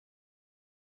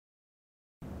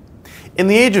In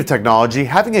the age of technology,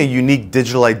 having a unique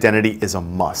digital identity is a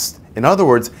must. In other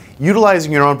words,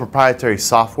 utilizing your own proprietary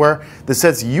software that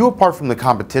sets you apart from the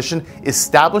competition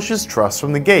establishes trust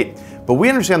from the gate. But we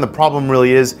understand the problem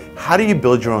really is, how do you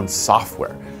build your own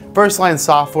software? First Line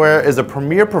Software is a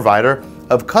premier provider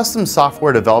of custom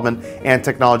software development and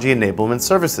technology enablement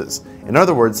services. In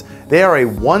other words, they are a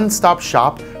one-stop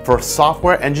shop for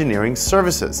software engineering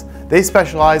services. They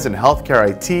specialize in healthcare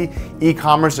IT,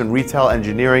 e-commerce and retail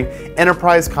engineering,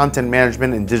 enterprise content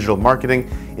management and digital marketing,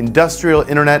 industrial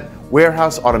internet,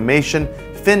 warehouse automation,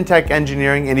 fintech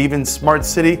engineering, and even smart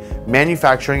city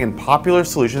manufacturing and popular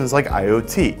solutions like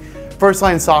IoT. First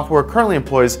Line Software currently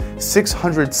employs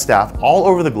 600 staff all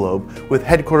over the globe with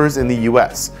headquarters in the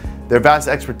US. Their vast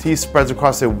expertise spreads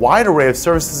across a wide array of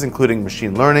services including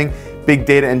machine learning, big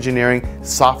data engineering,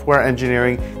 software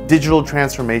engineering, digital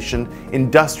transformation,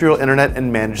 industrial internet,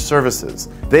 and managed services.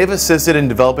 They've assisted in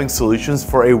developing solutions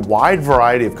for a wide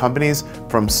variety of companies,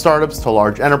 from startups to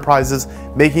large enterprises,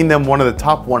 making them one of the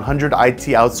top 100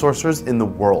 IT outsourcers in the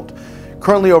world.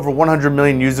 Currently, over 100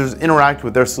 million users interact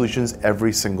with their solutions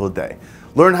every single day.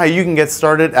 Learn how you can get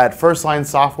started at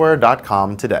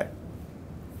firstlinesoftware.com today.